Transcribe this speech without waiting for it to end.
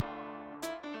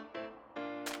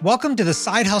Welcome to the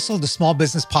Side Hustle to Small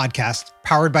Business podcast,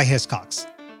 powered by Hiscox.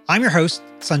 I'm your host,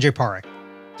 Sanjay Parekh.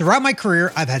 Throughout my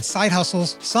career, I've had side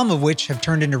hustles, some of which have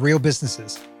turned into real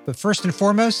businesses. But first and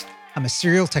foremost, I'm a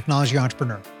serial technology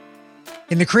entrepreneur.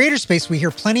 In the creator space, we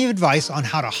hear plenty of advice on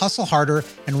how to hustle harder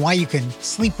and why you can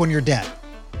sleep when you're dead.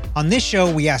 On this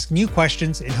show, we ask new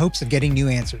questions in hopes of getting new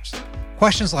answers.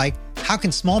 Questions like, how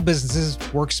can small businesses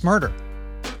work smarter?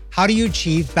 How do you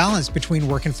achieve balance between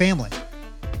work and family?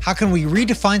 How can we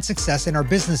redefine success in our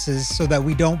businesses so that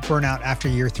we don't burn out after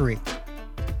year 3?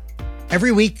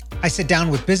 Every week, I sit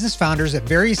down with business founders at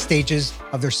various stages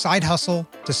of their side hustle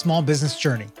to small business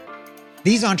journey.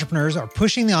 These entrepreneurs are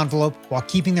pushing the envelope while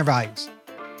keeping their values.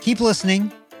 Keep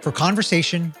listening for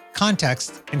conversation,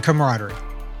 context, and camaraderie.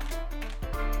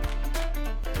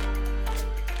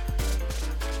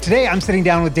 Today, I'm sitting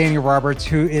down with Daniel Roberts,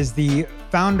 who is the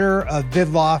founder of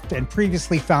VidLoft and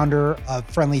previously founder of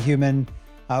Friendly Human.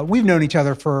 We've known each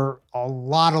other for a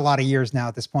lot of years now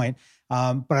at this point.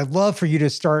 But I'd love for you to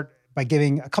start by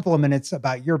giving a couple of minutes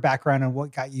about your background and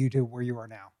what got you to where you are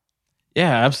now.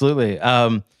 Yeah, absolutely.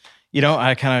 I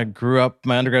kind of grew up,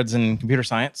 my undergrad's in computer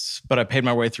science, but I paid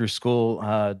my way through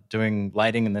school doing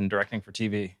lighting and then directing for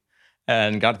TV,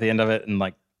 and got to the end of it and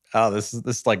like, oh,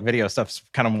 this like video stuff's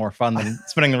kind of more fun than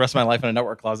spending the rest of my life in a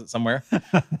network closet somewhere.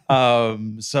 So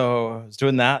I was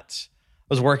doing that.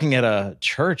 I was working at a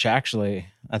church actually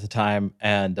at the time,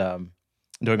 and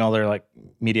doing all their like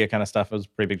media kind of stuff. It was a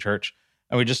pretty big church,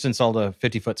 and we just installed a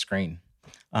 50-foot screen,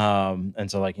 and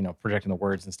so like projecting the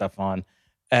words and stuff on.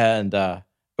 And there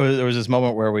was this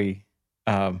moment where we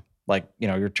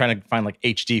you're trying to find like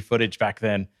HD footage back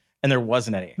then, and there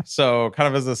wasn't any. So kind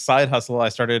of as a side hustle, I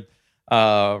started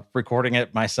recording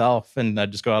it myself, and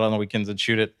I'd just go out on the weekends and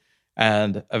shoot it.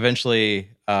 And eventually,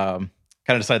 kind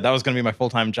of decided that was going to be my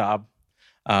full-time job.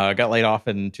 Got laid off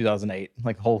in 2008.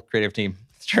 Like the whole creative team,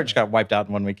 the church got wiped out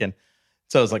in one weekend.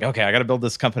 So I was like, okay, I got to build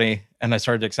this company. And I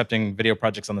started accepting video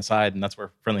projects on the side. And that's where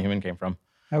Friendly Human came from.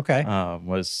 Okay.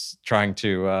 Was trying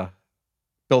to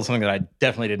build something that I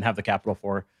definitely didn't have the capital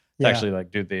for to actually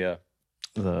like do the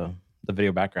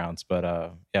video backgrounds. But I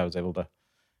was able to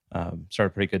start a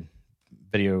pretty good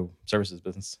video services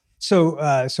business.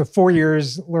 So 4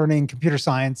 years learning computer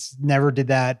science, never did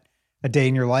that a day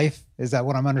in your life. Is that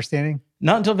what I'm understanding?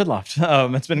 Not until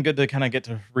VidLoft. It's been good to kind of get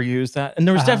to reuse that. And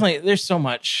there was there's so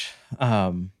much,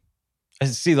 I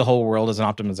see the whole world as an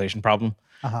optimization problem.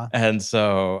 And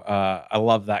so I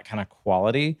love that kind of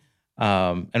quality.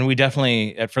 And we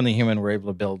definitely, at Friendly Human, were able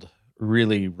to build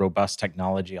really robust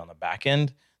technology on the back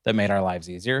end that made our lives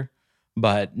easier,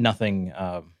 but nothing,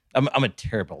 I'm a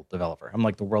terrible developer. I'm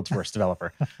like the world's worst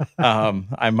developer.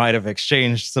 I might have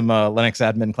exchanged some Linux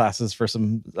admin classes for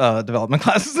some development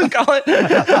classes in college.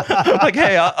 Like,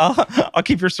 hey, I'll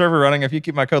keep your server running if you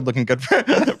keep my code looking good,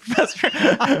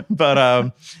 professor.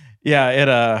 But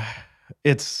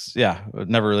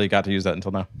never really got to use that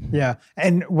until now. Yeah.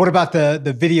 And what about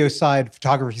the video side,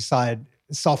 photography side?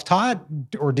 Self-taught,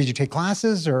 or did you take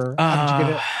classes, or how did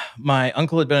you get it? My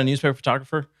uncle had been a newspaper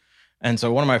photographer. And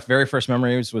so one of my very first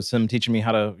memories was him teaching me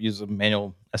how to use a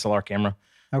manual SLR camera.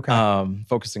 Okay.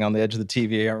 Focusing on the edge of the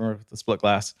TV. I remember with the split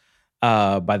glass.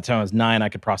 By the time I was 9, I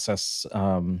could process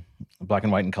black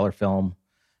and white and color film,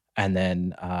 and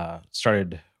then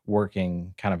started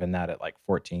working kind of in that at like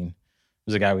 14. There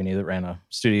was a guy we knew that ran a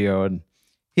studio, and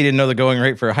he didn't know the going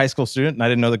rate for a high school student, and I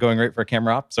didn't know the going rate for a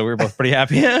camera op. So we were both pretty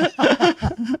happy.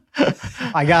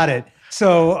 I got it.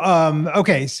 So,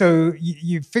 so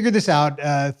you figured this out,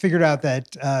 figured out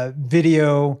that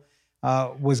video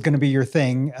was going to be your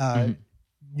thing.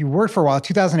 You worked for a while,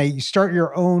 2008, you start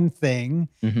your own thing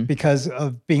because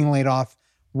of being laid off.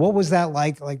 What was that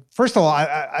like? Like, first of all,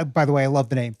 I by the way, I love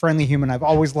the name, Friendly Human. I've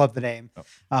always loved the name.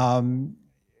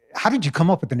 How did you come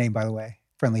up with the name, by the way,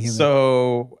 Friendly Human?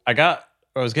 So I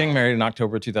was getting married in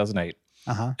October 2008.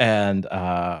 And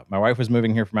my wife was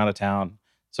moving here from out of town.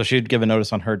 So she'd give a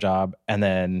notice on her job, and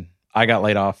then I got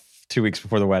laid off 2 weeks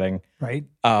before the wedding. Right.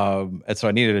 And so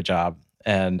I needed a job,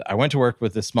 and I went to work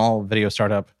with this small video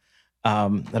startup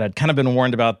that I'd kind of been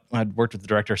warned about. I'd worked with the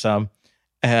director some,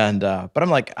 and but I'm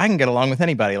like, I can get along with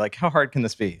anybody. Like, how hard can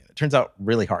this be? It turns out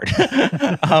really hard,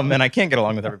 and I can't get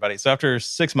along with everybody. So after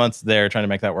 6 months there trying to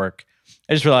make that work,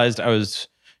 I just realized I was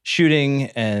shooting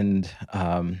and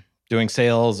doing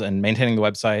sales and maintaining the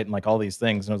website and like all these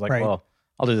things, and I was like, well,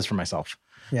 I'll do this for myself.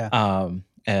 Yeah.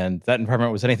 And that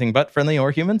environment was anything but friendly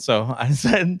or human. So I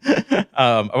said,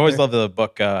 I've always loved the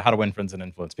book, How to Win Friends and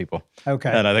Influence People. Okay.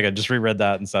 And I think I just reread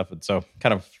that and stuff. And so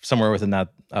kind of somewhere within that,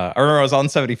 I remember I was on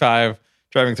 75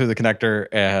 driving through the connector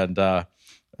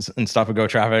and stop and go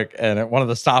traffic. And at one of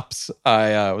the stops,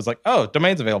 I was like, oh,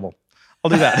 domain's available. I'll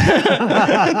do that.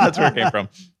 That's where it came from.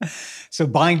 So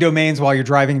buying domains while you're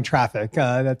driving in traffic,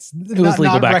 that's It was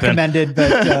legal not back recommended,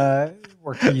 but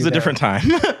worked for you. It was a different time.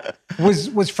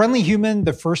 Was Friendly Human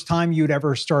the first time you'd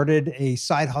ever started a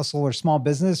side hustle or small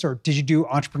business, or did you do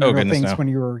entrepreneurial things when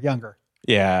you were younger?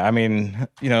 Yeah, I mean,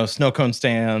 snow cone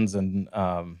stands, and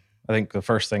I think the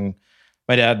first thing,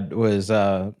 my dad was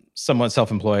somewhat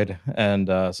self-employed, and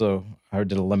so I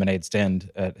did a lemonade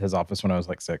stand at his office when I was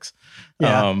like 6.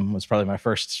 Yeah, was probably my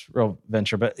first real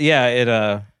venture. But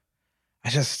yeah,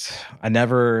 I've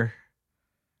never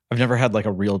had like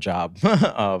a real job.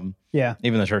 yeah.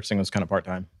 Even the church thing was kind of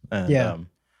part-time. And Yeah.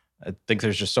 I think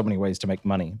there's just so many ways to make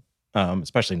money,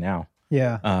 especially now.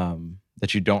 Yeah.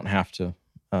 That you don't have to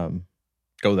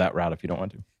go that route if you don't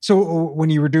want to. So when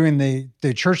you were doing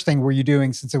the church thing, were you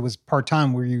doing, since it was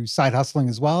part-time, were you side hustling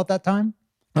as well at that time?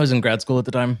 I was in grad school at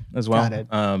the time as well. Got it.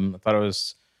 I thought I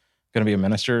was going to be a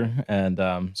minister. And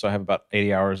so I have about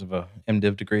 80 hours of a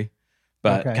MDiv degree.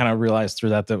 But kind of realized through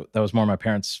that was more my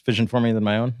parents' vision for me than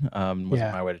my own.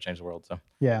 Wasn't my way to change the world. So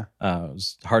yeah, it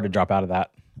was hard to drop out of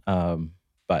that.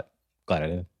 But glad I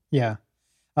did. Yeah.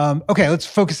 Okay, let's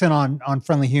focus in on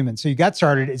Friendly Human. So you got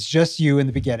started. It's just you in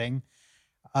the beginning.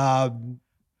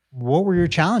 What were your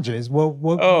challenges?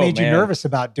 What made you nervous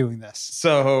about doing this?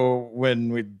 So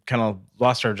when we kind of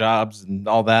lost our jobs and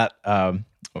all that,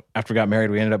 after we got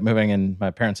married, we ended up moving, and my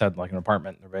parents had like an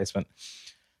apartment in their basement.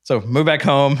 So moved back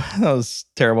home. That was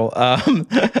terrible.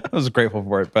 I was grateful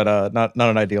for it, but not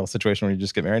an ideal situation when you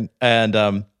just get married. And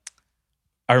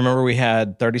I remember we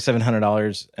had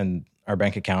 $3,700 in our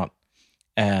bank account,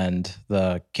 and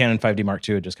the Canon 5D Mark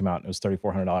II had just come out, and it was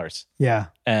 $3,400. Yeah.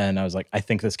 And I was like, I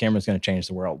think this camera is going to change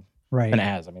the world. Right. And it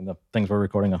has. I mean, the things we're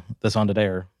recording this on today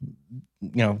are,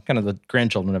 kind of the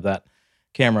grandchildren of that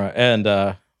camera. And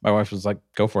my wife was like,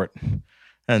 go for it.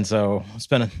 And so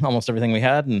spent almost everything we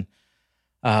had, and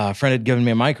a friend had given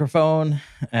me a microphone,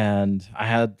 and I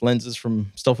had lenses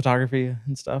from still photography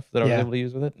and stuff that I was able to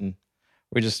use with it. And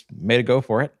we just made a go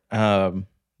for it.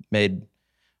 Made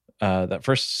that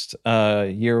first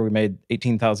year, we made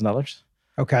 $18,000.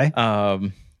 Okay.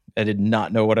 I did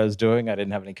not know what I was doing. I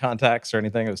didn't have any contacts or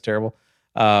anything. It was terrible.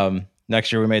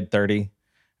 Next year we made 30,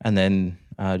 and then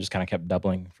just kind of kept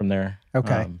doubling from there.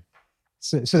 Okay.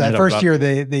 So that first year,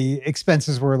 the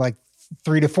expenses were like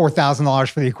 $3,000 to $4,000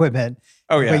 for the equipment.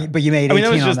 Oh yeah. But you made 18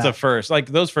 that was just on the first, like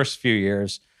those first few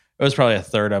years, it was probably a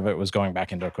third of it was going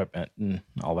back into equipment and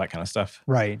all that kind of stuff.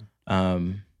 Right.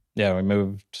 Yeah, we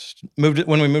moved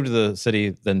when we moved to the city,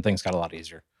 then things got a lot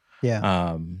easier.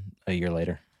 Yeah. A year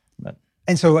later.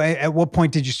 And so at what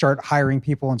point did you start hiring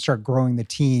people and start growing the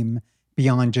team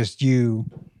beyond just you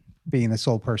being the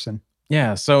sole person?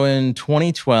 Yeah. So in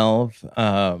 2012,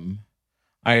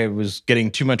 I was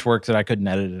getting too much work that I couldn't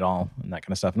edit at all and that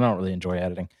kind of stuff. And I don't really enjoy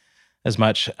editing as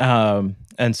much. And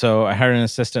so I hired an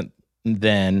assistant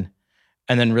then.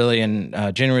 And then really in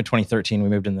January 2013, we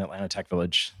moved in the Atlanta Tech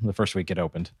Village the first week it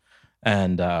opened.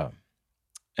 And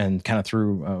kind of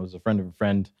through, was a friend of a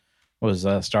friend was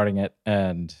starting it.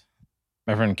 And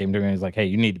my friend came to me and was like, hey,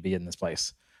 you need to be in this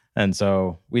place. And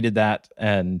so we did that.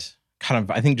 And kind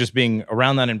of, I think just being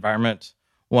around that environment,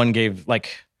 one gave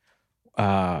like,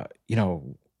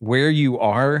 where you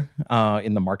are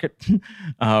in the market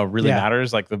really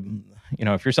matters. Like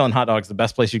if you're selling hot dogs, the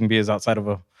best place you can be is outside of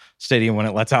a stadium when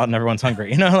it lets out and everyone's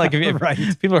hungry. Like if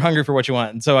right. people are hungry for what you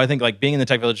want. And so I think like being in the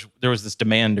Tech Village, there was this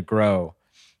demand to grow,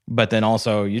 but then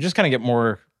also you just kind of get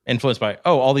more influenced by,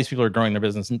 all these people are growing their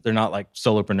business. They're not like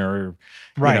solopreneur,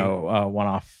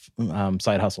 one-off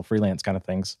side hustle, freelance kind of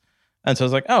things. And so I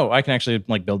was like, I can actually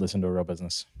like build this into a real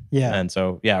business. Yeah. And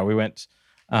so, we went,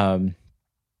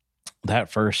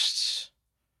 that first,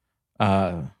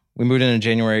 we moved in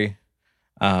January,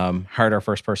 hired our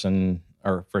first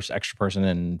extra person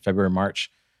in February,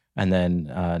 March. And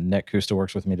then Nick, who still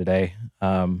works with me today,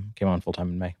 came on full-time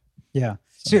in May. Yeah.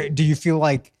 So do you feel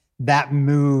like that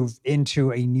move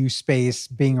into a new space,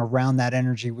 being around that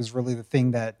energy, was really the thing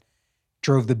that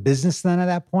drove the business then at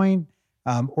that point?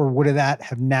 Or would that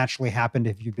have naturally happened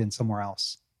if you'd been somewhere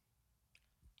else?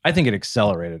 I think it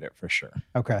accelerated it for sure.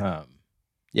 Okay.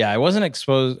 I wasn't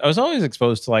exposed. I was always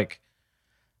exposed to like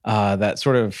that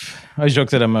sort of, I always joke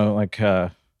that I'm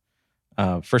a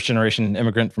first generation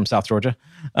immigrant from South Georgia.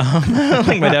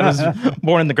 Like my dad was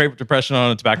born in the Great Depression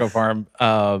on a tobacco farm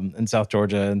in South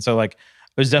Georgia. And so like,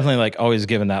 I was definitely like always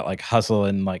given that like hustle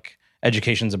and like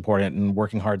education's important and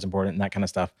working hard's important and that kind of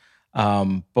stuff.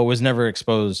 But was never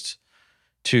exposed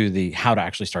to the how to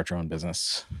actually start your own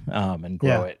business and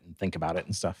grow it and think about it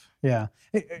and stuff. Yeah.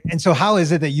 And so how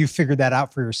is it that you figured that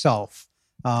out for yourself?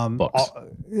 Books.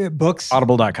 Books?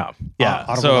 Audible.com. Yeah.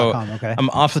 Audible.com. Okay. I'm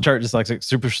off the chart dyslexic,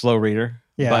 super slow reader,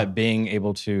 Yeah. but being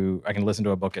able to, I can listen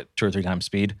to a book at 2 or 3 times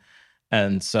speed.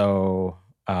 And so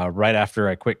right after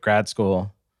I quit grad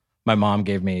school, my mom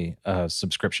gave me a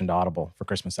subscription to Audible for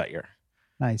Christmas that year.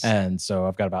 Nice. And so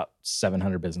I've got about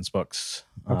 700 business books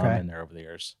in there over the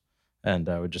years. And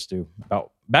I would just do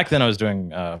back then I was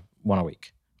doing one a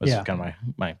week. It was kind of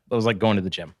my, it was like going to the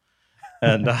gym.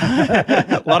 And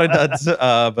a lot of duds,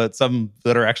 but some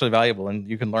that are actually valuable. And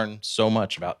you can learn so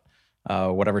much about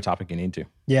whatever topic you need to.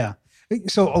 Yeah.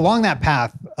 So along that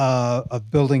path of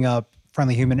building up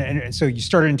Friendly Human, and so you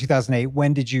started in 2008.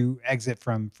 When did you exit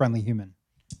from Friendly Human?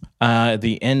 At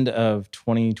the end of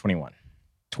 2021.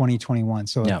 2021.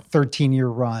 So a 13-year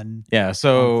run. Yeah.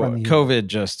 So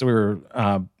COVID we were,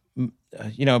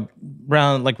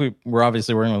 around, like we were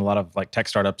obviously working with a lot of like tech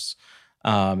startups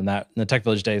in the Tech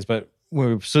Village days, but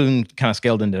we soon kind of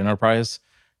scaled into enterprise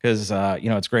because,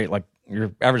 it's great. Like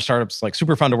your average startup's like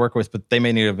super fun to work with, but they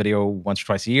may need a video once or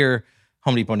twice a year.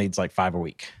 Home Depot needs like 5 a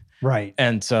week. Right.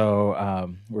 And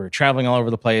so we're traveling all over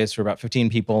the place. We're about 15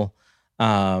 people,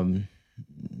 doing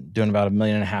about $1.5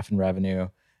 million in revenue.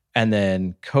 And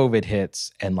then COVID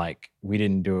hits and like we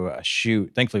didn't do a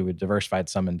shoot. Thankfully, we diversified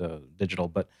some into digital,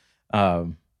 but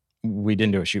we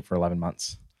didn't do a shoot for 11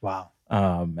 months. Wow.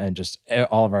 And just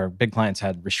all of our big clients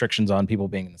had restrictions on people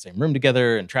being in the same room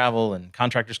together and travel, and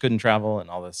contractors couldn't travel and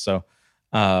all this. So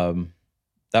that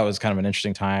was kind of an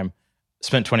interesting time.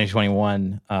 Spent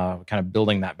 2021 kind of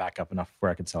building that back up enough where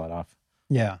I could sell it off.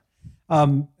 Yeah.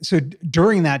 So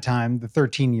during that time, the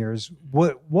 13 years,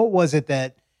 what was it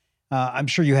that I'm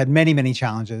sure you had many, many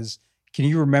challenges. Can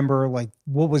you remember like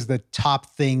what was the top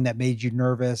thing that made you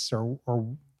nervous or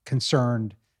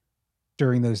concerned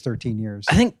during those 13 years?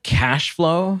 I think cash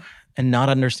flow and not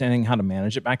understanding how to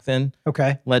manage it back then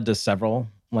led to several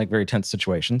like very tense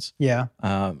situations. Yeah.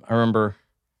 I remember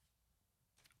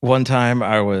one time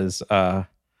I was,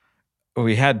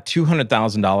 we had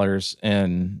 $200,000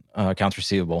 in accounts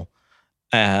receivable,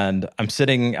 and I'm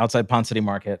sitting outside Pond City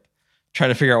Market trying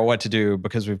to figure out what to do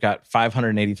because we've got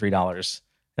 $583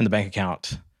 in the bank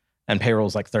account and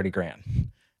payroll's like 30 grand.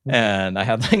 And I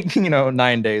had like,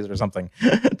 9 days or something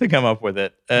to come up with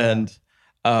it. And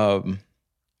I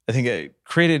think it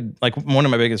created like one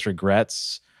of my biggest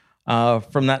regrets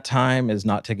from that time is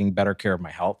not taking better care of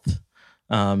my health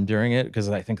during it. Because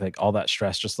I think like all that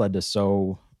stress just led to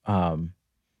so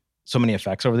many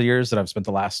effects over the years that I've spent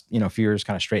the last, few years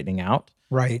kind of straightening out.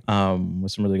 Right.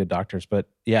 With some really good doctors. But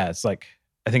yeah, it's like,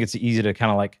 I think it's easy to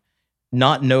kind of like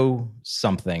not know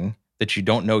something that you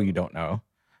don't know,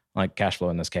 like cash flow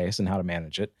in this case and how to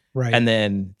manage it. Right. And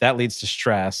then that leads to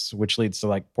stress, which leads to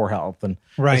like poor health. And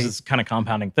this is kind of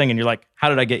compounding thing. And you're like, how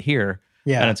did I get here?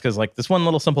 Yeah. And it's because like this one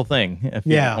little simple thing, if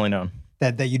you only known.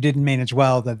 That you didn't manage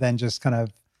well, that then just kind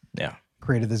of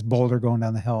created this boulder going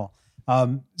down the hill.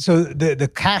 So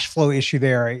the cash flow issue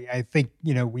there, I think,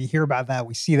 we hear about that.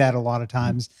 We see that a lot of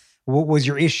times. What was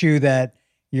your issue that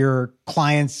your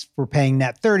clients were paying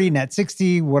net 30, net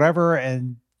 60, whatever,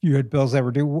 and you had bills that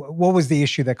were due? What was the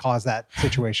issue that caused that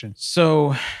situation?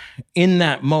 So in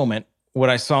that moment, what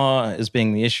I saw as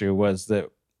being the issue was that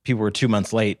people were 2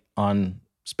 months late on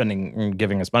spending and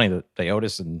giving us money that they owed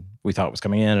us and we thought was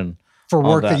coming in. And for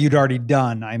work that you'd already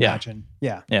done, I imagine.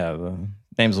 Yeah. The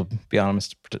names will be anonymous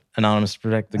to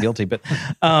protect the guilty. But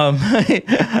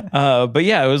but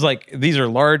yeah, it was like, these are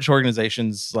large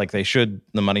organizations, like the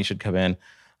money should come in.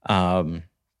 And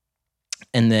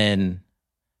then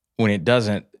when it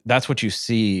doesn't, that's what you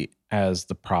see as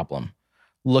the problem.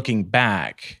 Looking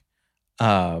back,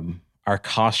 our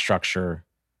cost structure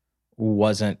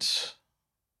was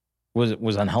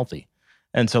unhealthy.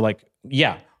 And so like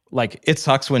it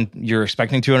sucks when you're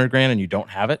expecting 200 grand and you don't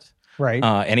have it. Right.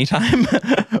 Anytime.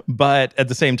 But at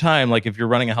the same time, like if you're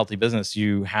running a healthy business,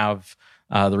 you have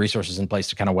the resources in place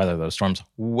to kind of weather those storms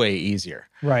way easier.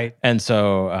 Right. And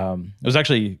so it was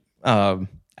actually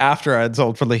after I had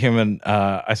sold Friendly Human,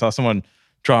 I saw someone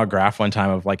draw a graph one time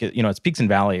of like, it's peaks and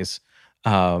valleys.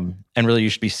 And really you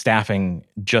should be staffing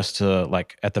just to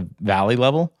like at the valley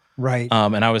level. Right.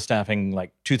 And I was staffing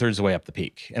like 2/3 of the way up the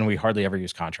peak, and we hardly ever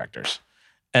use contractors.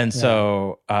 And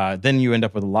so then you end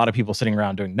up with a lot of people sitting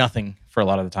around doing nothing for a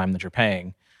lot of the time that you're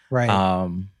paying. Right.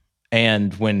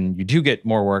 And when you do get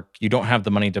more work, you don't have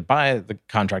the money to buy the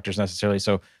contractors necessarily.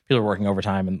 So people are working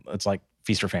overtime, and it's like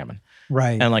feast or famine.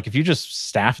 Right. And like if you just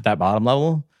staff at that bottom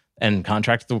level and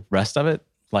contract the rest of it,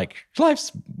 like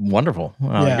life's wonderful.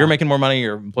 You're making more money.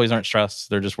 Your employees aren't stressed.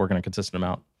 They're just working a consistent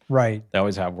amount. Right. They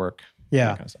always have work.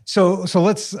 Yeah. Kind of so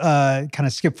let's kind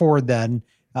of skip forward then.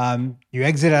 You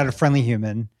exit out of Friendly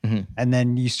Human, Mhm. and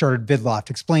then you started VidLoft.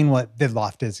 Explain what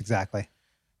VidLoft is exactly.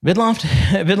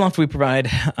 VidLoft, we provide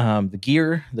the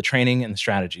gear, the training, and the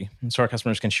strategy. And so our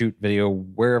customers can shoot video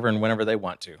wherever and whenever they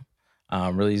want to.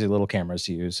 Really easy little cameras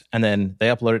to use. And then they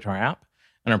upload it to our app,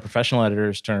 and our professional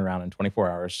editors turn it around in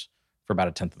 24 hours for about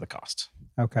 1/10 of the cost.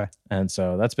 Okay. And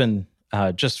so that's been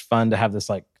just fun to have this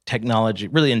like technology,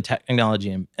 really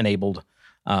technology enabled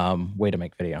way to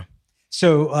make video.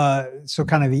 So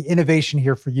kind of the innovation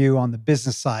here for you on the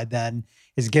business side then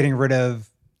is getting rid of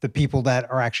the people that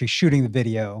are actually shooting the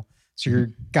video. So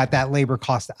you're got that labor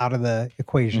cost out of the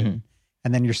equation,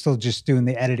 and then you're still just doing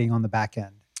the editing on the back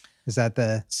end. Is that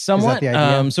the Somewhat? Is that the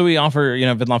idea? So we offer,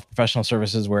 VidLoft professional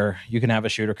services where you can have a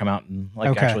shooter come out and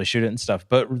actually shoot it and stuff.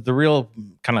 But the real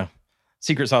kind of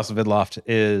secret sauce of VidLoft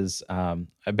is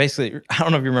basically, I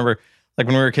don't know if you remember, like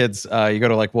when we were kids, you go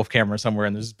to like Wolf Camera somewhere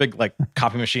and there's this big like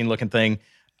copy machine looking thing.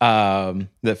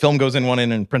 The film goes in one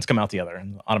end and prints come out the other,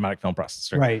 and automatic film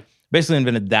processor. Right. Basically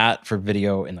invented that for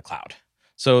video in the cloud.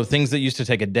 So things that used to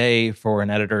take a day for an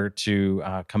editor to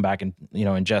come back and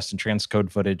ingest and transcode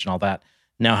footage and all that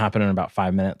now happen in about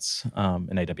 5 minutes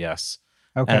in AWS.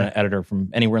 Okay. And an editor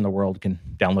from anywhere in the world can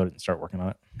download it and start working on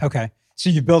it. Okay. So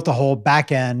you built a whole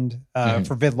back end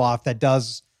for VidLoft that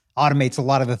automates a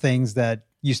lot of the things that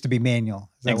used to be manual.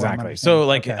 Is that what I'm Exactly.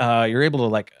 So understanding? you're able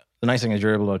to the nice thing is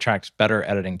you're able to attract better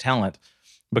editing talent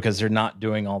because they're not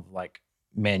doing all the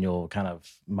manual kind of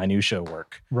minutia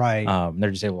work. Right.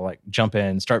 They're just able to jump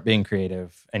in, start being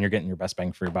creative, and you're getting your best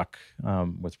bang for your buck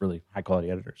with really high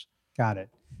quality editors. Got it.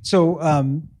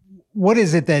 So what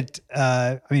is it that,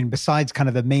 besides kind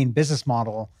of the main business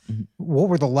model, what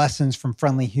were the lessons from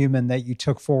Friendly Human that you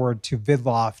took forward to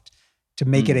VidLoft to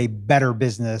make it a better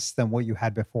business than what you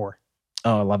had before?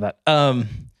 Oh, I love that. One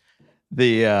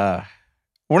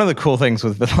of the cool things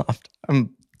with VidLoft,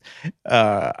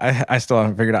 I still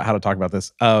haven't figured out how to talk about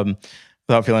this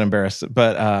without feeling embarrassed,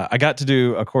 but I got to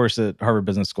do a course at Harvard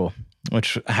Business School,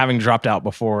 which, having dropped out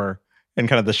before and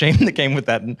kind of the shame that came with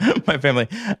that in my family,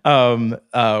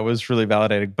 was really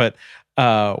validating. But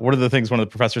one of the things one of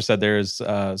the professors said there is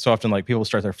so often people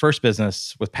start their first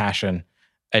business with passion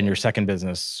and your second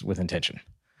business with intention.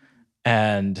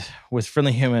 And with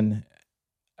Friendly Human,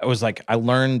 it was I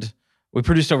learned, we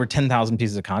produced over 10,000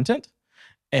 pieces of content,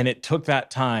 and it took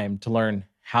that time to learn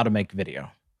how to make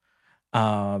video.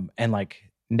 And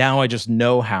now I just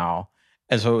know how.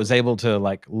 And so I was able to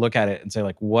look at it and say,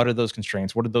 what are those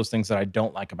constraints? What are those things that I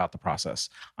don't like about the process?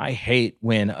 I hate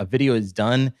when a video is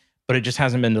done, but it just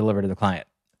hasn't been delivered to the client.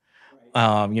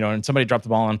 And somebody dropped the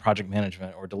ball on project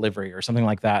management or delivery or something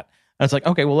like that. And it's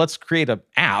okay, well, let's create an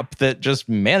app that just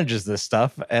manages this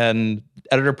stuff, and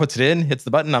editor puts it in, hits the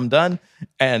button, I'm done,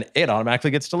 and it automatically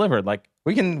gets delivered.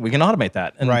 We can automate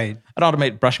that. And right. I'd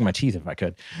automate brushing my teeth if I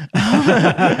could.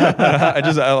 I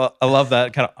love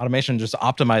that kind of automation, just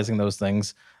optimizing those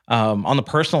things. On the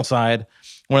personal side,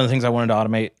 one of the things I wanted to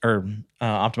automate or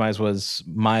optimize was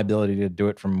my ability to do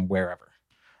it from wherever.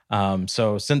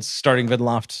 So since starting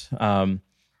VidLoft,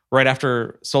 right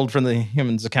after sold Friendly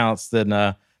Humans accounts,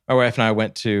 then my wife and I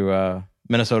went to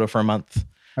Minnesota for a month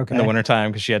in the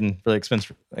wintertime because she hadn't really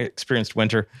experienced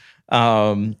winter.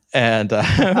 Ice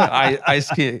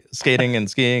skating and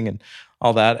skiing and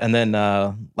all that. And then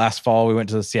last fall, we went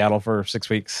to Seattle for 6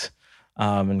 weeks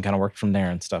and kind of worked from there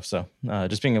and stuff. So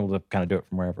just being able to kind of do it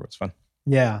from wherever was fun.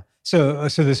 Yeah. So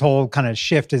this whole kind of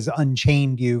shift has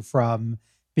unchained you from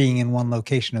being in one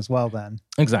location as well then.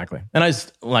 Exactly. And I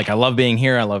love being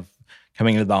here. I love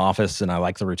coming into the office, and I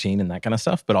like the routine and that kind of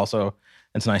stuff. But also,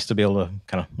 it's nice to be able to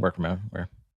kind of work from anywhere.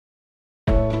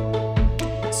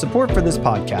 Support for this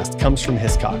podcast comes from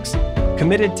Hiscox,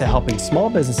 committed to helping small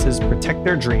businesses protect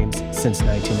their dreams since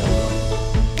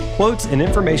 1901. Quotes and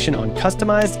information on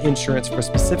customized insurance for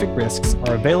specific risks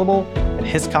are available at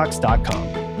hiscox.com.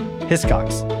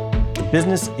 Hiscox, the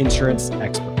business insurance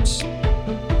experts.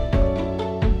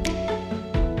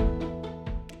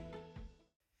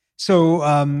 So,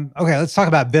 okay, let's talk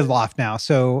about VidLoft now.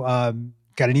 So,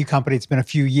 got a new company. It's been a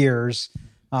few years.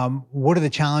 What are the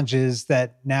challenges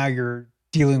that now you're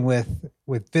dealing with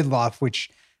VidLoft, which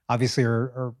obviously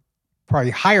are probably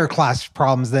higher class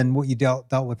problems than what you dealt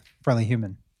with Friendly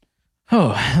Human?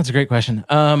 Oh, that's a great question.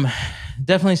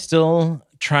 Definitely still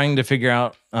trying to figure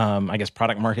out,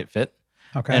 product market fit.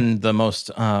 Okay. And the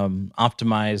most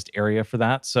optimized area for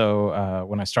that. So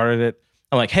when I started it,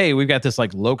 I'm hey, we've got this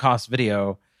low cost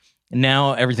video.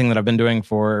 Now everything that I've been doing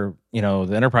for, the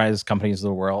enterprise companies of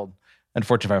the world and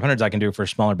Fortune 500s, I can do for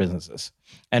smaller businesses.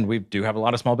 And we do have a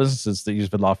lot of small businesses that use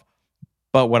VidLoft.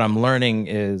 But what I'm learning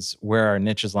is where our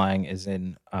niche is lying is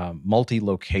in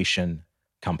multi-location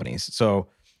companies. So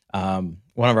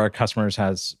One of our customers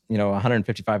has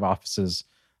 155 offices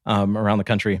around the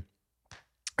country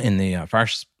in the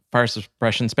fire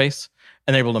suppression space,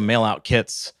 and they're able to mail out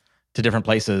kits to different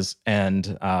places, and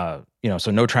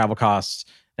so no travel costs,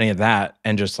 any of that,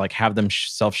 and just like have them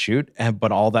self shoot,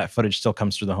 but all that footage still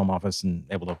comes through the home office and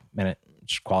able to manage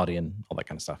quality and all that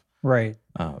kind of stuff. Right.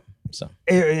 So,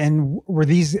 and were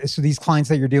these clients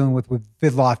that you're dealing with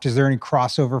VidLoft? Is there any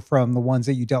crossover from the ones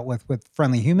that you dealt with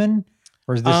Friendly Human,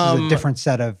 or is this a different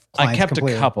set of clients? I kept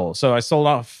completely? a couple, so I sold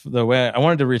off the way I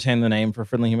wanted to retain the name for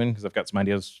Friendly Human because I've got some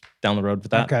ideas down the road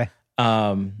with that. Okay.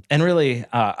 And really,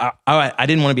 I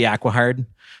didn't want to be acqui-hired.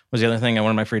 Was the other thing. I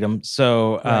wanted my freedom.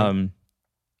 So Right.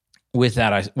 With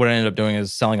that, what I ended up doing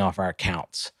is selling off our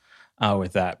accounts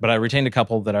with that. But I retained a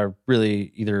couple that I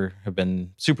really either have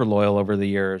been super loyal over the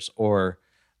years, or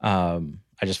I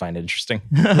just find it interesting.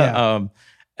 Yeah.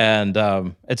 And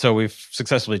so we've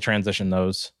successfully transitioned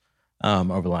those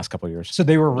over the last couple of years. So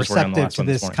they were Just working on the receptive last to one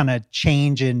this this morning. kind of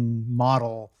change in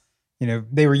model.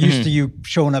 They were used to you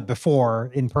showing up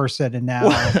before in person, and now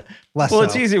less. Well, so.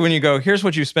 it's easy when you go, here's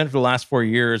what you spent for the last 4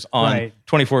 years on Right.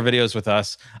 24 videos with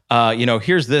us.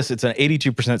 Here's this. It's an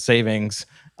 82% savings,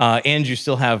 and you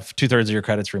still have 2/3 of your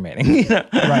credits remaining.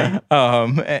 Right.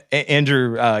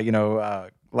 Andrew,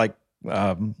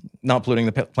 not polluting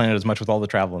the planet as much with all the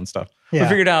travel and stuff. Yeah. We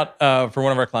figured out for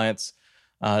one of our clients,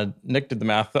 Nick did the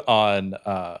math on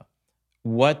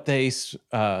what the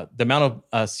amount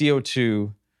of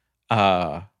CO2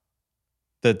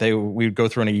 that we'd go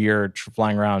through in a year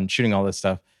flying around shooting all this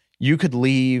stuff. You could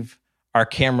leave our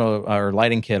camera or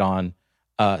lighting kit on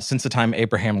since the time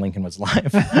Abraham Lincoln was alive.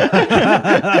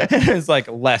 It's like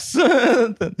less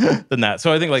than that.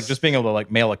 So I think like just being able to like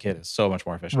mail a kit is so much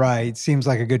more efficient. Right. Seems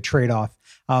like a good trade-off.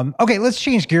 Okay, let's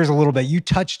change gears a little bit. You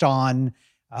touched on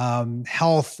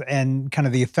health and kind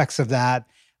of the effects of that.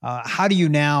 How do you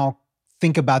now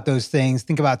think about those things,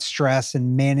 think about stress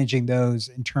and managing those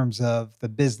in terms of the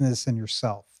business and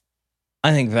yourself?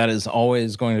 I think that is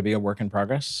always going to be a work in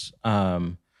progress.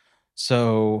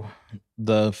 So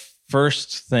the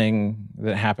first thing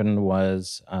that happened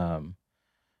was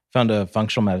found a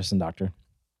functional medicine doctor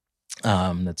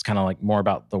that's kind of like more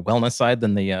about the wellness side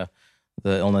than the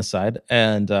illness side,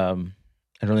 and I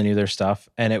really knew their stuff.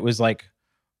 And it was like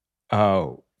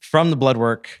from the blood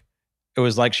work, it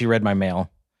was like she read my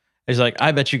mail. It's like,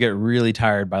 I bet you get really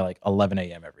tired by like 11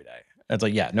 a.m. every day. And it's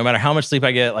like, yeah, no matter how much sleep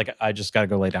I get, like I just got to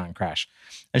go lay down and crash.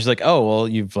 And she's like, oh, well,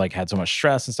 you've like had so much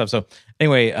stress and stuff. So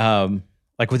anyway,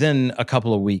 like within a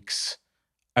couple of weeks,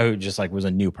 I just like was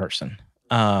a new person.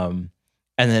 And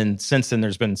then since then,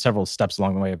 there's been several steps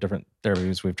along the way of different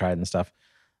therapies we've tried and stuff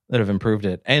that have improved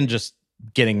it, and just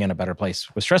getting in a better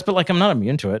place with stress. But like, I'm not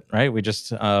immune to it, right? We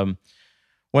just, one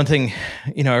thing,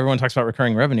 everyone talks about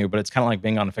recurring revenue, but it's kind of like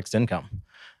being on a fixed income.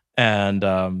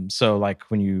 And so like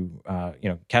when you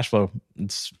cash flow,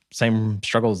 it's same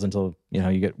struggles until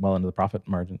you get well into the profit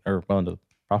margin or well into the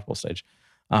profitable stage,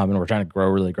 and we're trying to grow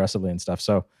really aggressively and stuff.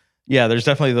 So yeah, there's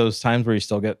definitely those times where you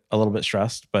still get a little bit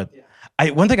stressed. But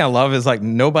one thing I love is like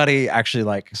nobody actually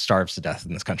like starves to death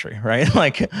in this country, right?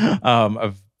 Like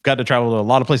I've got to travel to a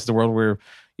lot of places in the world where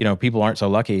people aren't so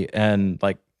lucky, and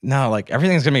like no, like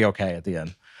everything's gonna be okay at the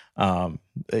end.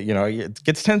 It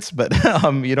gets tense, but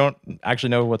you don't actually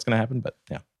know what's going to happen. But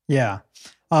yeah.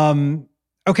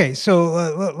 Okay,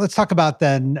 so let's talk about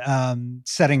then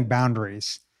setting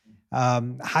boundaries.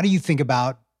 How do you think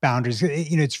about boundaries?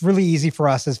 It's really easy for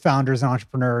us as founders and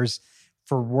entrepreneurs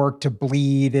for work to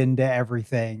bleed into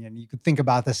everything, and you could think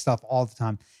about this stuff all the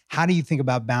time. How do you think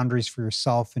about boundaries for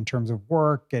yourself in terms of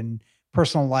work and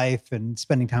personal life and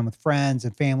spending time with friends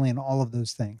and family and all of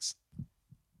those things?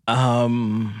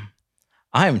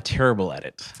 I am terrible at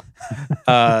it.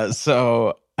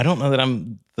 So I don't know that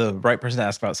I'm the right person to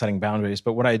ask about setting boundaries,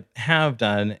 but what I have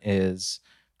done is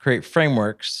create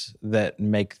frameworks that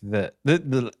make the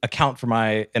account for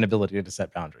my inability to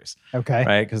set boundaries. Okay.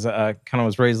 Right. Cause I kind of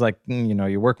was raised like,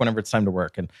 you work whenever it's time to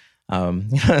work. And,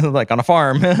 like on a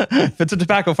farm, if it's a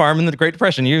tobacco farm in the Great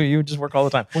Depression, you just work all the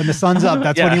time. When the sun's up,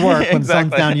 that's when you work. When the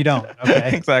sun's down, you don't.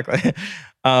 Okay. Exactly.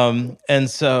 And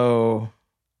so,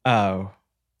 I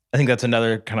think that's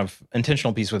another kind of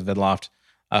intentional piece with VidLoft.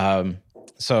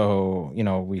 So,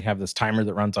 we have this timer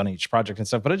that runs on each project and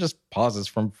stuff, but it just pauses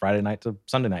from Friday night to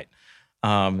Sunday night.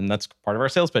 And that's part of our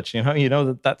sales pitch.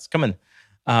 That's coming.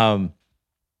 So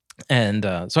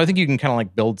I think you can kind of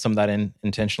like build some of that in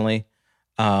intentionally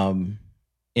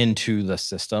into the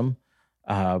system.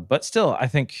 But still, I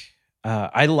think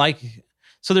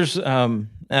so there's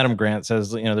Adam Grant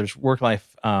says, there's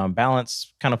work-life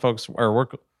balance kind of folks, or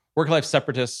work-life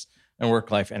separatists and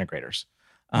work-life integrators.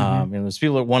 There's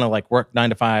people that want to like work 9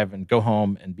 to 5 and go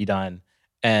home and be done.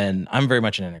 And I'm very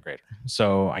much an integrator.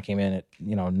 So I came in at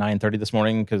 9:30 this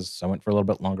morning because I went for a little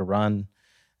bit longer run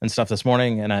and stuff this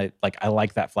morning. And I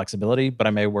like that flexibility, but I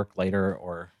may work later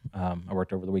or I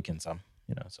worked over the weekend some.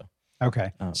 So.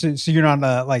 Okay. So you're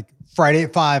not like Friday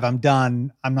at 5, I'm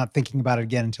done. I'm not thinking about it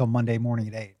again until Monday morning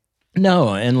at 8.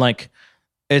 No. And like,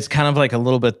 it's kind of like a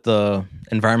little bit the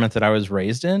environment that I was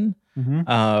raised in.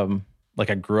 Like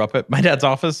I grew up at my dad's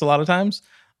office a lot of times.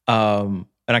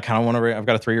 And I kind of want to, I've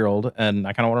got a 3-year-old and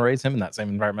I kind of want to raise him in that same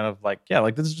environment of like, yeah,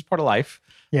 like this is just part of life.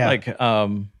 Yeah. Like,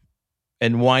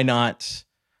 and why not,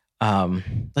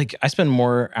 like I spend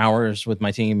more hours with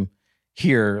my team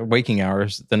here, waking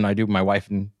hours, than I do my wife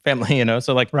and family,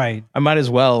 So like, right. I might as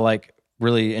well like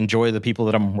really enjoy the people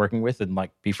that I'm working with and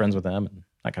like be friends with them and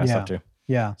that kind of stuff too.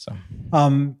 Yeah. So,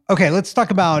 okay, let's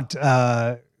talk about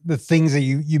the things that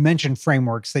you mentioned,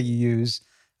 frameworks that you use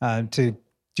to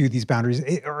do these boundaries.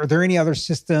 Are there any other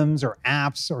systems or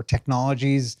apps or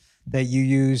technologies that you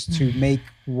use to make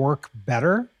work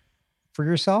better for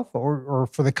yourself or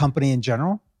for the company in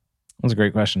general? That's a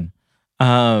great question.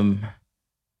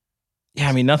 Yeah,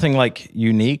 I mean, nothing like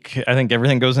unique. I think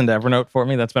everything goes into Evernote for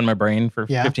me. That's been my brain for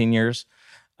 15 years.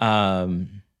 I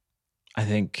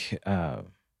think, I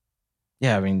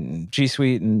mean, G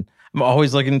Suite, and I'm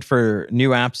always looking for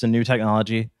new apps and new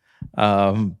technology.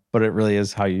 But it really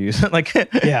is how you use it. Like,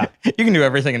 you can do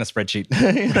everything in a spreadsheet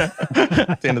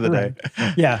at the end of the day.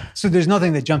 Yeah. So there's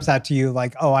nothing that jumps out to you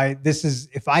like,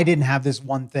 if I didn't have this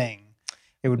one thing,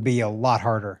 it would be a lot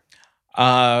harder.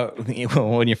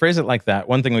 When you phrase it like that,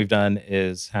 one thing we've done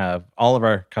is have all of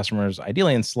our customers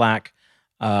ideally in Slack,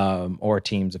 or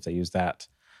Teams if they use that.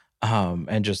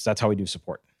 And just, that's how we do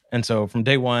support. And so from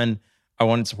day one, I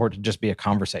wanted support to just be a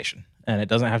conversation, and it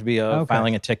doesn't have to be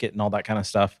filing a ticket and all that kind of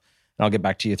stuff. And I'll get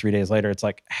back to you 3 days later. It's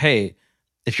like, hey,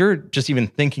 if you're just even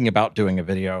thinking about doing a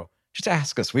video, just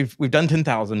ask us. We've done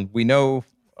 10,000. We know,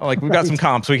 like we've got some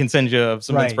comps. We can send you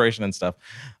some inspiration and stuff.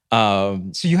 So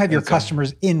you have your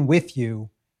customers in with you.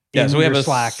 So we have a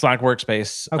Slack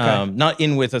workspace. Okay. Not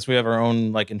in with us. We have our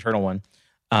own like internal one.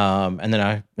 And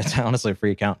then it's honestly a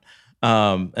free account.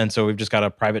 And so we've just got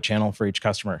a private channel for each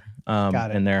customer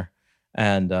in there,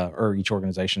 and or each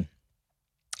organization.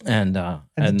 And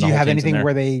do you have anything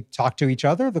where they talk to each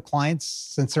other, the clients,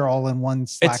 since they're all in one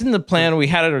Slack? It's in the plan. We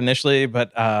had it initially,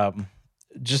 but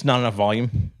just not enough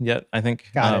volume yet, I think.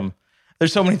 Got it.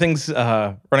 There's so many things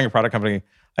running a product company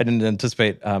I didn't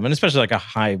anticipate, and especially like a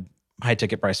high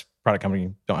ticket price product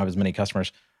company, don't have as many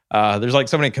customers. There's like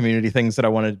so many community things that I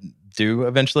want to do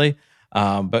eventually,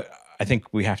 but I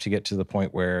think we have to get to the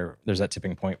point where there's that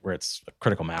tipping point where it's a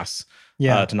critical mass,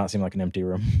 to not seem like an empty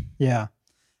room. Yeah.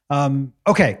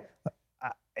 Okay.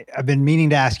 I've been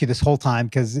meaning to ask you this whole time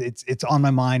because it's on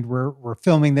my mind. We're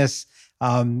filming this.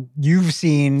 You've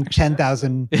seen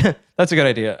 10,000. That's a good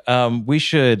idea.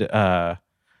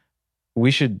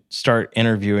 We should start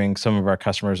interviewing some of our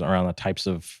customers around the types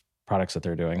of products that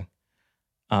they're doing,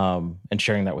 and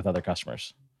sharing that with other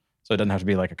customers. So it doesn't have to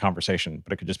be like a conversation,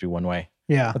 but it could just be one way.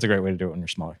 Yeah. That's a great way to do it when you're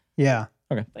smaller. Yeah.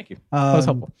 Okay. Thank you. That was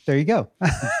helpful. There you go.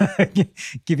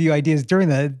 Give you ideas during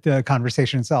the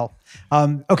conversation itself.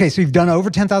 Okay. So you've done over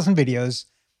 10,000 videos.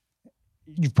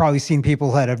 You've probably seen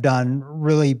people that have done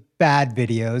really bad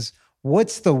videos.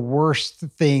 What's the worst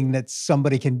thing that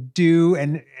somebody can do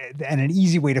and an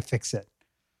easy way to fix it?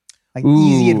 Like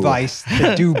easy advice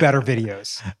to do better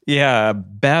videos. Yeah.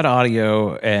 Bad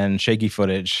audio and shaky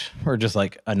footage are just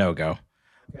like a no-go.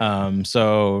 Okay.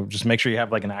 So just make sure you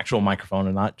have like an actual microphone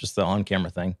and not just the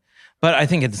on-camera thing. But I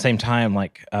think at the same time,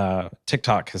 like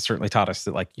TikTok has certainly taught us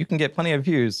that like you can get plenty of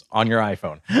views on your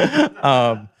iPhone.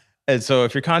 And so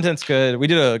if your content's good, we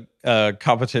did a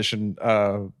competition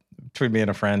between me and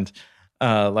a friend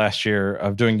last year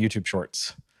of doing YouTube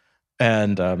shorts.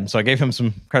 And so I gave him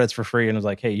some credits for free and was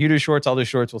like, hey, you do shorts, I'll do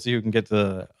shorts. We'll see who can get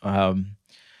the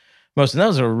most. And that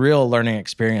was a real learning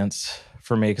experience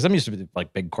for me because I'm used to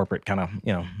like big corporate kind of,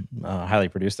 highly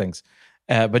produced things.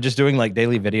 But just doing like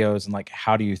daily videos and like,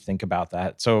 how do you think about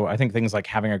that? So I think things like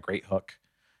having a great hook,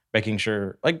 making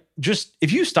sure like just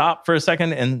if you stop for a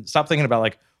second and stop thinking about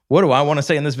like, what do I want to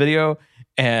say in this video?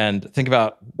 And think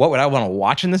about what would I want to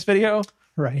watch in this video?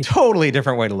 Right. Totally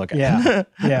different way to look at it.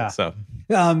 Yeah. So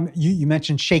you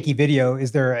mentioned shaky video.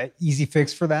 Is there an easy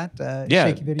fix for that?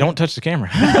 Shaky video? Don't touch the camera.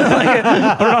 Put it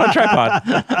on a tripod.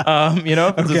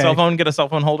 If it's a cell phone, get a cell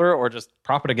phone holder or just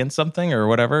prop it against something or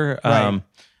whatever. Right.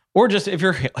 Or just if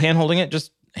you're hand holding it,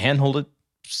 just hand hold it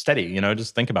steady.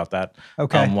 Just think about that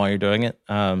while you're doing it.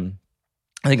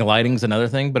 I think lighting's another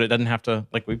thing, but it doesn't have to,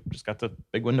 like, we've just got the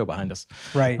big window behind us.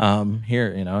 Right.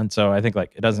 Here, and so I think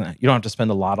like you don't have to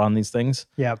spend a lot on these things.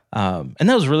 Yeah. And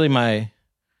that was really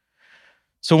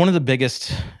so one of the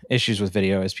biggest issues with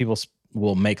video is people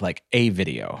will make like a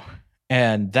video.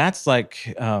 And that's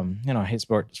like, I hate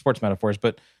sports metaphors,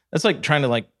 but that's like trying to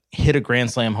like hit a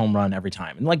grand slam home run every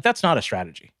time. And like, that's not a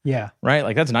strategy. Yeah. Right.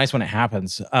 Like that's nice when it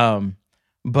happens.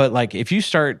 But like if you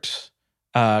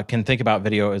can think about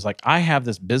video as like, I have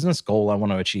this business goal I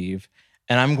want to achieve,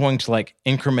 and I'm going to like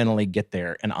incrementally get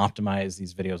there and optimize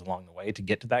these videos along the way to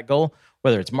get to that goal,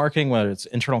 whether it's marketing, whether it's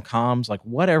internal comms, like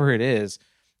whatever it is.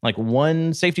 Like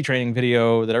one safety training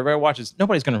video that everybody watches,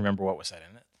 nobody's going to remember what was said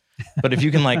in it. But if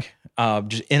you can like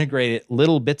just integrate it,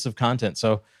 little bits of content.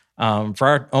 So for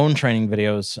our own training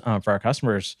videos for our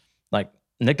customers, like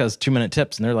Nick does 2-minute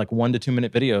tips, and they're like 1 to 2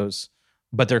 minute videos,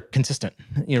 but they're consistent,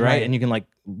 right? And you can like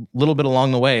a little bit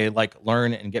along the way, like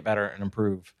learn and get better and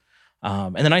improve.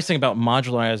 And the nice thing about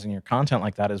modularizing your content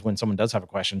like that is when someone does have a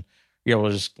question, you're able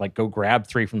to just like go grab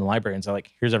 3 from the library and say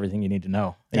like, here's everything you need to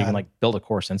know. And you can like build a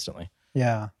course instantly.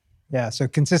 Yeah. Yeah. So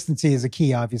consistency is a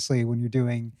key, obviously, when you're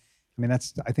doing, I mean,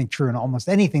 that's, I think, true in almost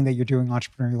anything that you're doing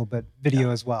entrepreneurial, but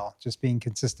video as well, just being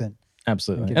consistent.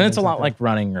 Absolutely. And it's a lot like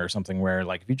running or something where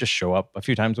like, if you just show up a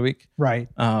few times a week, right?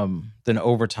 Then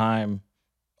over time,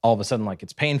 all of a sudden, like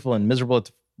it's painful and miserable at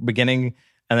the beginning.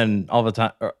 And then over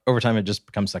time, it just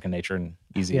becomes second nature and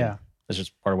easy. Yeah. It's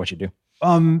just part of what you do.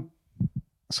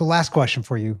 So last question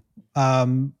for you.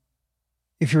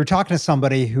 If you were talking to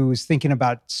somebody who's thinking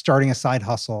about starting a side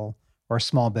hustle or a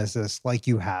small business like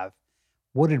you have,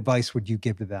 what advice would you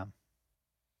give to them?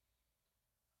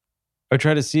 I would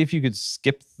try to see if you could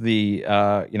skip the,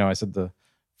 I said the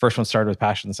first one started with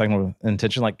passion, the second one with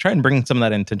intention. Like try and bring some of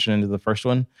that intention into the first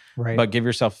one, right? But give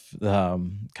yourself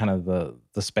kind of the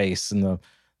space and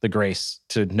the grace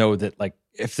to know that like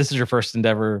if this is your first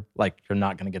endeavor, like you're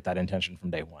not going to get that intention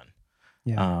from day one.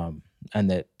 Yeah.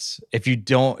 And that if you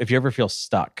ever feel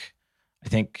stuck, I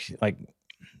think like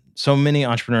so many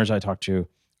entrepreneurs I talk to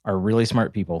are really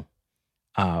smart people.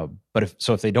 But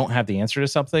if they don't have the answer to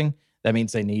something, that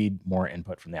means they need more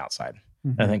input from the outside.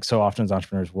 Mm-hmm. I think so often as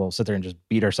entrepreneurs, we'll sit there and just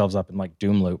beat ourselves up in like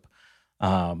doom loop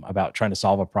about trying to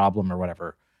solve a problem or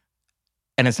whatever.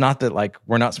 And it's not that like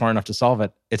we're not smart enough to solve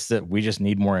it. It's that we just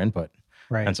need more input.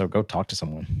 Right. And so go talk to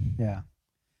someone. Yeah.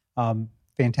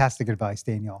 Fantastic advice,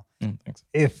 Daniel. Thanks.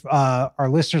 If our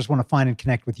listeners want to find and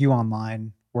connect with you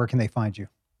online, where can they find you?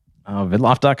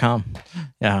 VidLoft.com.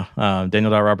 Yeah.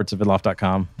 Daniel.Roberts at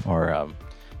VidLoft.com or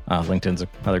LinkedIn's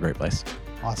another great place.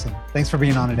 Awesome. Thanks for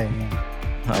being on today, Ian.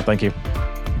 Oh, thank you.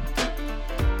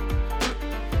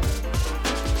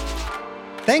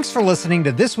 Thanks for listening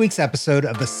to this week's episode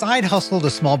of the Side Hustle to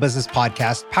Small Business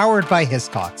podcast powered by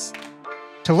Hiscox.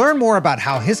 To learn more about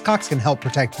how Hiscox can help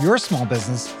protect your small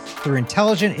business through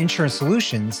intelligent insurance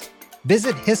solutions,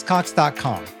 visit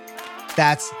hiscox.com.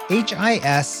 That's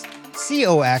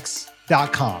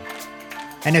HISCOX.com.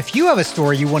 And if you have a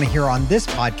story you want to hear on this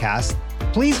podcast,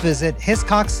 please visit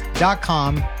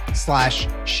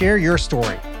hiscox.com/share your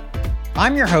story.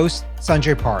 I'm your host,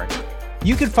 Sanjay Parikh.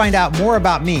 You can find out more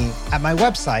about me at my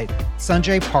website,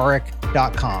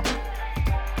 sanjayparikh.com.